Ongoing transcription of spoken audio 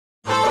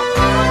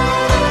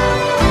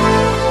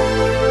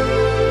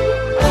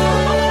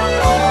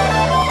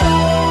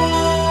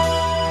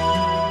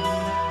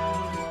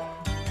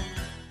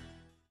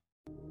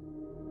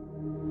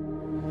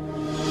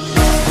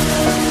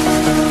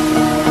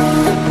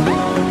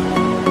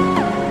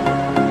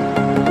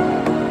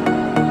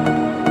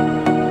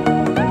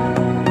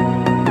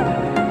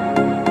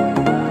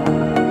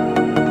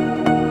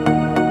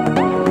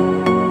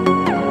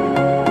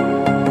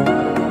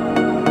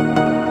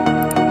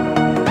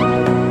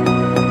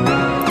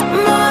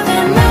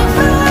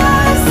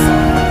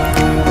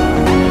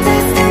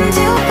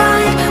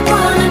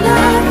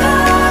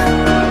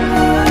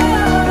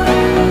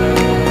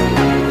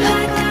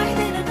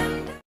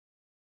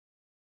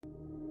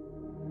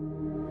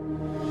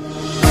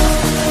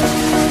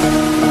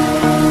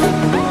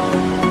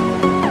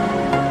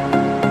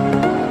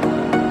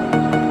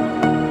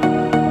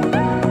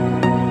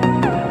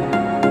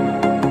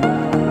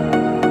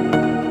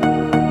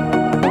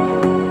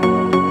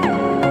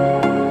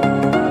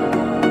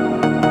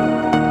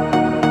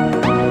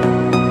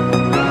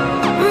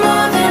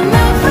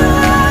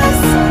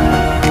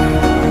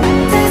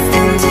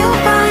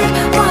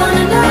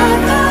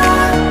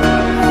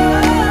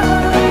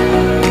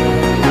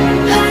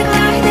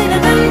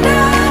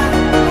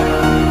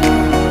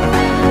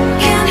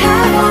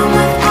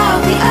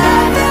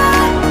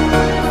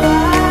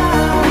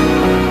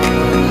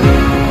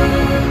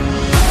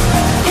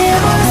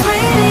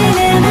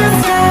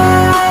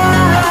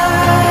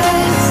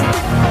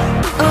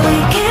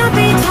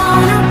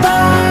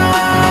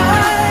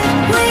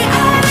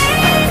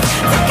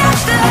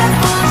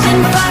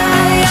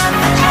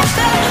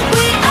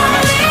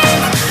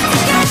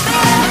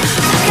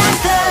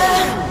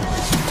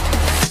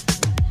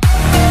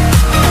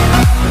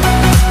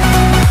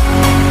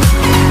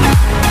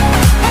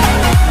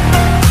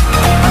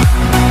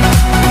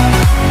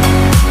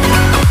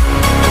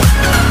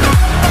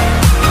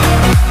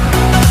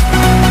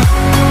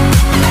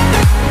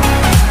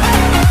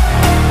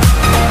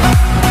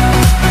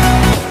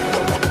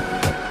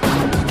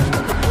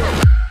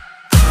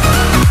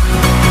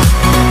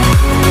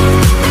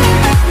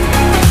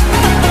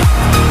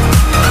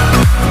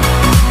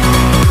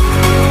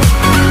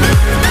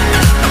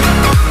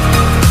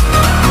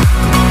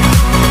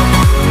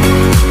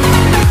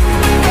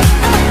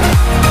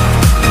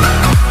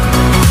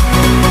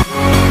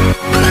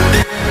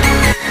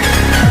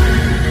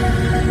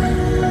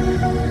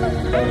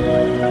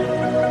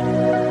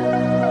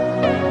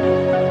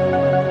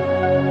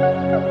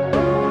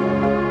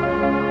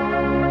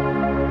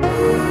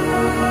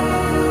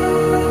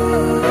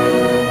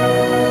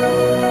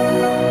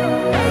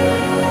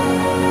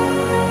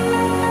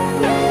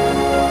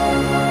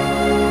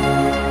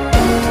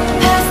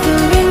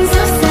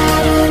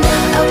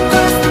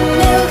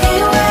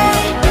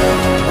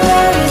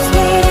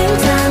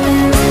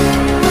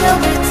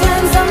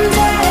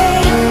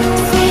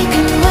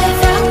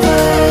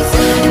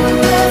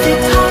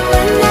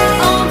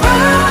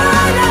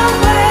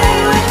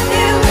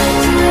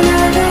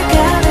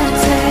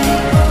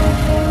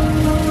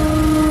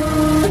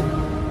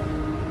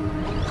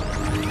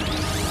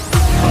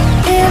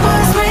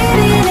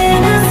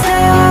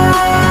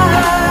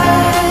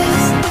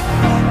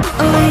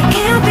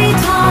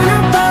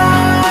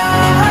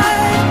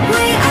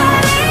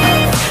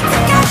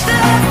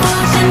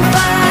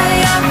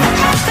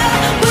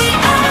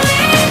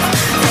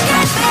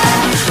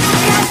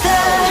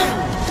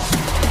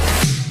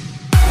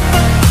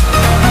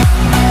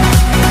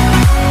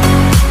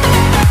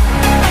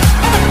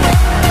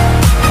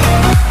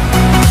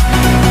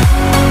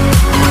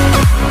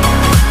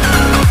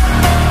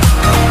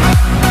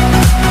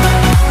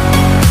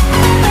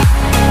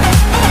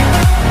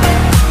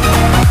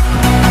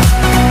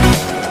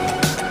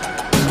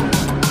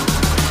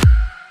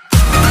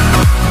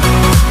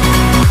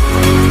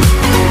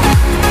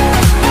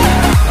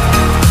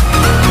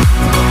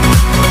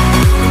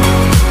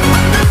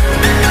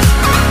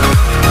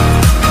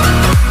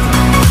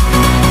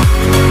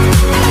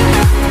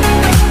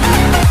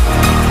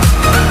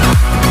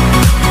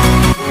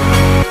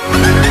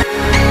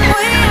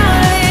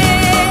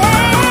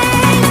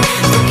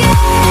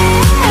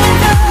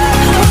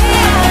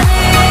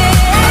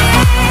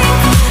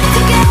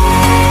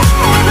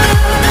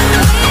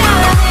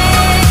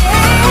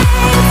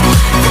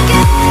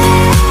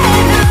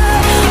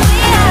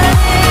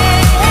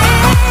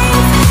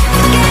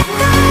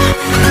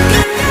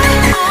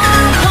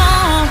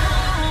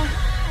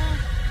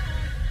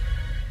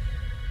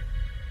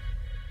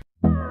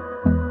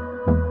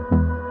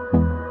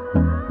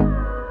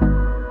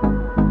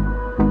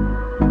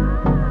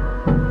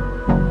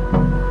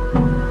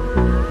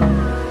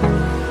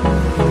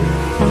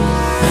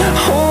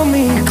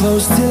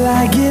close till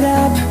I get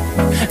up.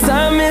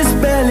 Time is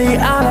barely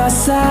on our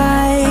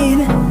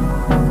side.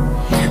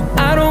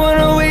 I don't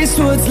wanna waste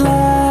what's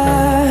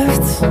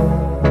left.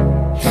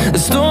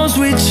 The storms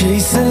we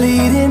chase are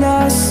leading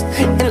us,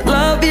 and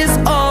love is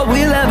all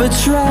we'll ever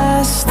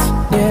trust.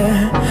 Yeah,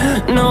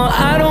 no,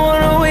 I don't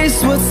wanna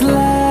waste what's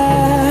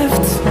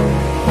left.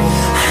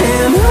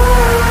 And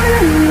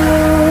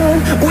on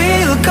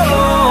we'll go,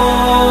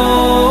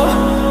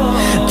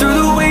 through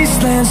the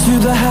wastelands,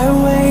 through the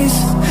highways,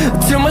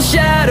 till my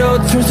shadow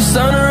turns to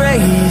sun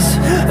rays.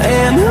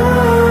 And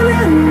on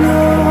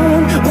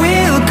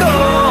we'll go,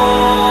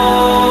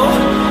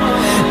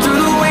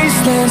 through the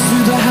wastelands,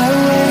 through the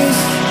highways,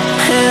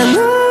 and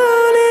on.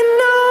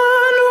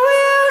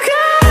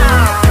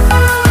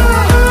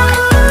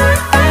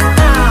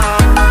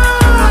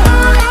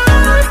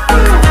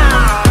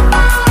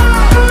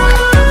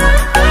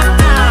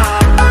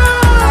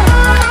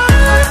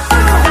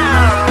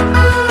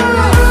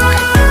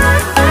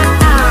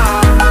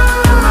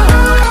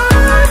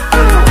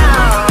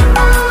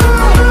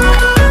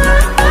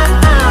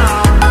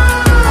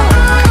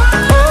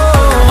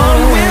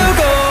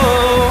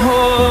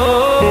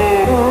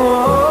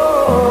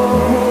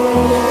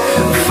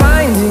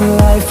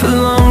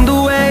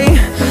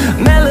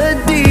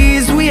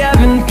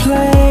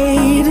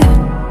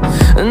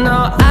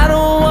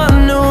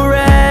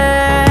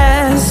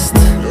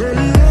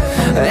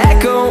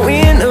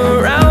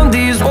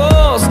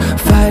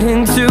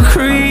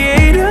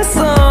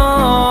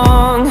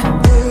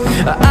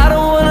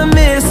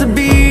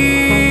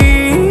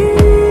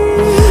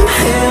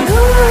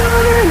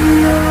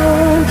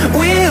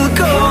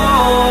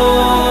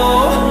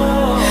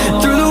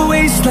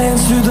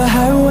 Through the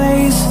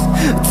highways,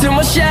 till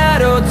my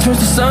shadow turns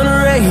to sun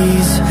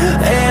rays.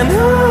 And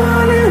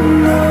on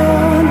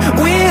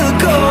we'll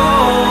go,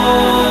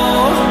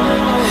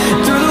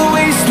 through the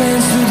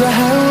wastelands, through the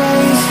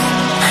highways,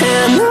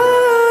 and on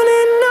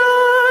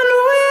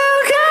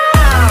we'll go.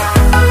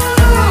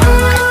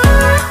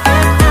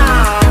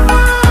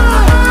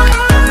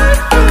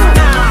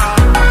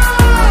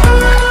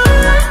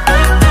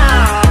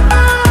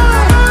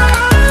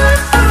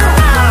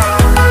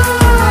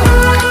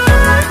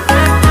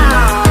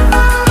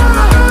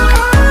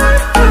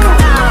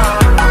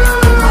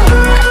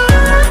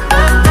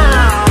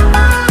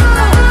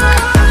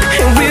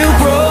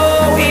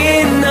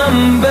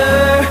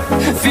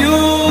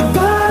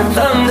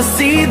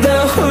 See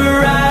the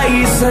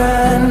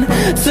horizon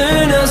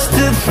turn us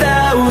to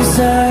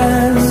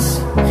thousands,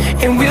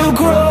 and we'll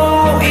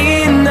grow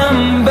in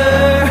number,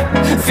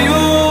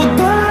 fueled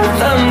by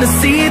them. To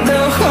see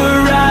the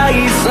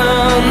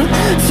horizon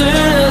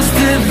turn us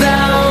to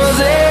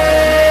thousands,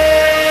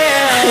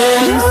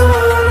 and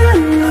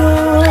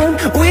on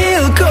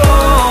we'll go,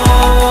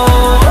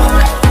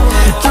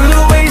 through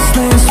the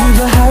wastelands, through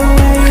the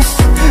highways,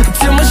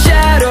 till my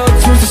shadow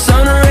turns to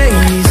sun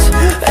rays.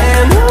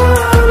 And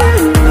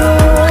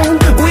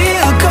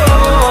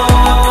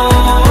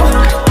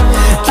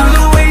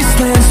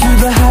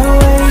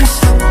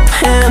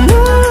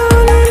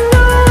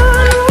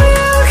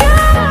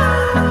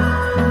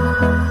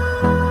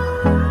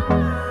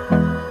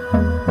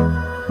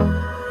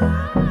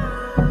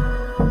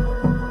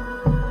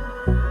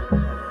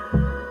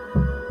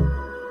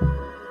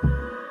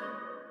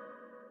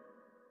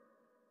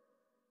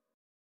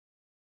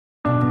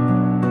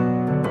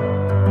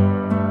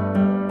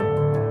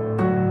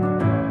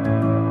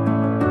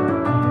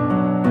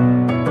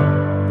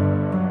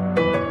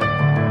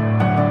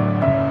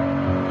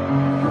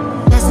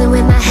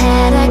in my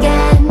head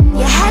again.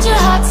 You had your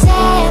heart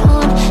set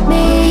on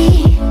me,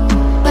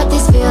 but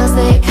these feels,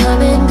 they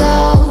come and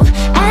go,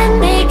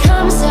 and they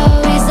come so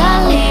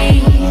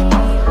easily.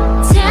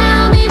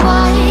 Tell me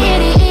what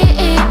it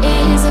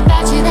is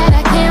about you that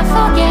I can't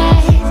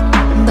forget,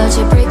 but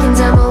you're breaking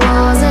down my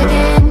walls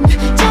again,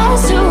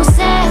 just to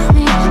set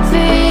me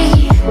free.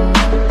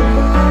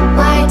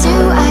 Why do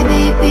I,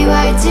 baby,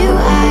 why do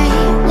I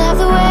love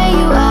the way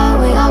you are,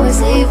 will always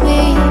leave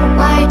me?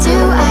 Why do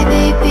I,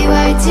 baby,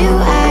 why do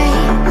I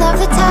love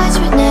the touch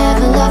but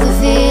never love the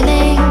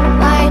feeling?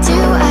 Why do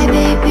I,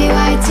 baby,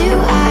 why do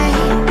I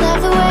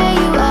love the way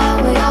you are,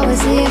 will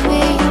always leave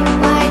me?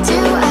 Why do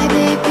I,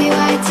 baby,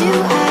 why do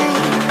I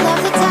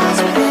love the touch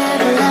but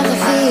never love the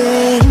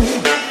feeling?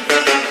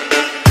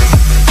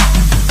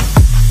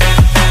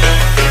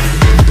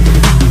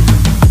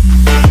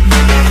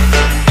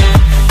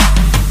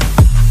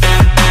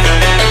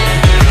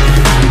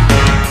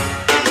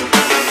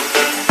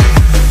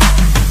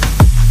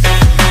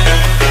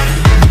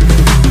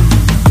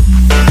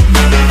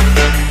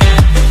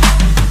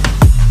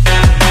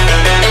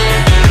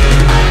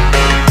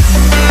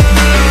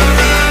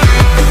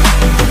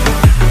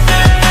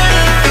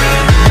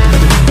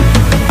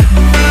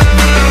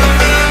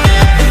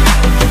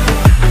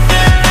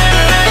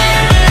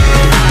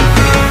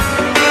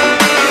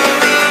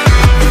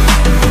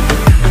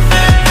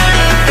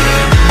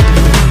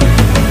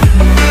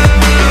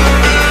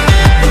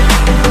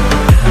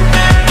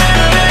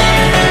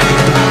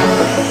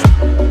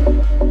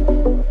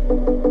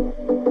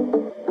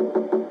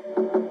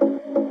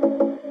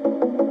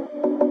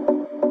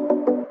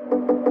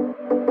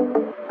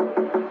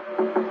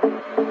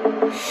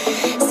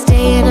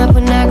 waking up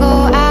when I go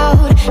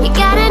out. You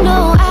gotta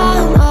know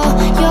I'm all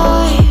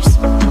yours.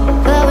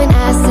 But when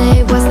I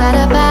say what's that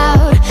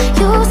about,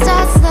 you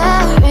start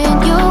slurring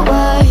your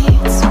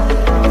words.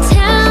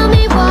 Tell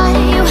me why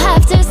you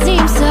have to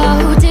seem so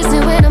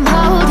distant when I'm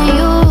holding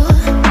you.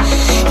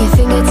 Your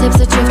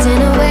fingertips are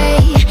drifting away,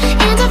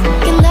 and I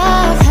fucking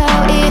love how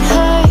it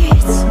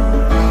hurts.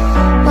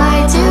 Why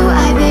do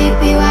I,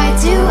 baby, why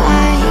do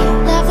I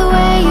love the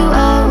way you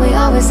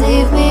always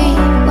leave me?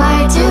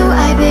 Why do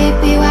I,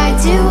 baby, why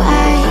do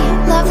I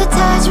love the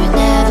touch but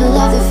never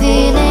love the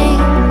feeling?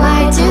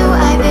 Why do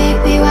I,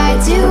 baby, why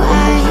do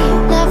I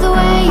love the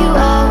way you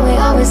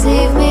always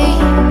leave me?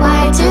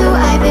 Why do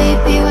I,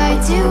 baby, why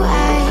do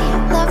I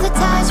love the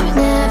touch but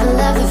never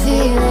love the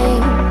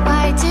feeling?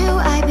 Why do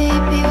I,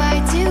 baby, why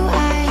do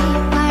I?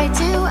 Why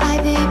do I,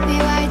 baby,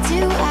 why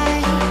do I?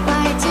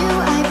 Why do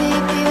I,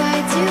 baby, why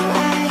do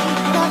I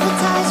love the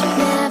touch but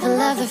never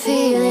love the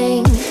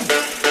feeling?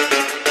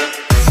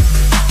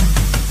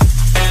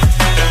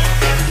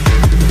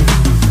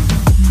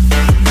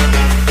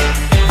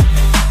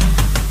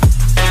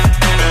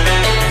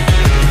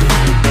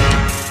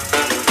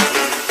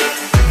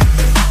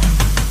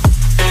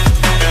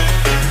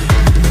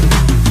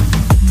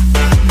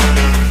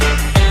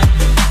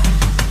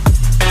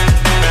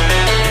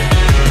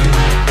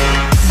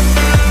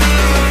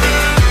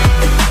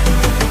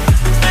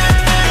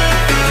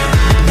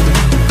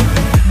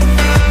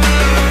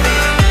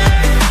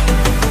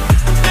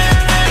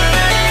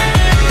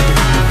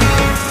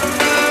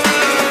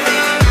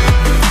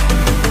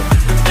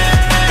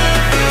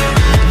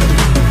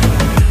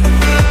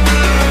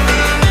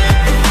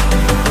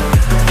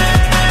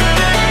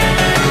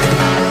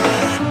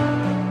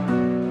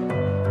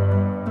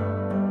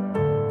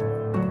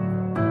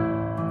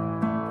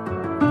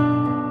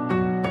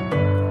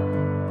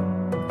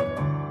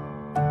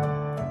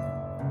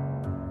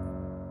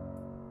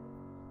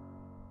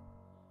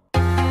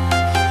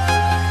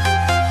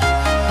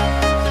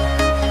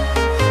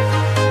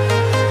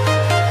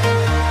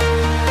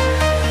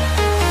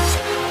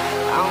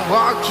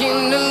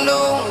 Walking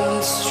alone,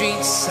 the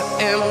streets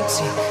are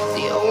empty.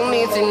 The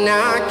only thing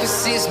I can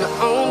see is my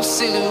own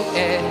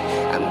silhouette.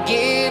 I'm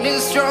getting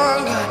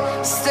stronger,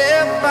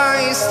 step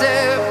by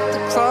step. The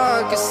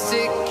clock is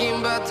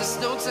ticking, but there's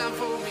no time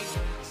for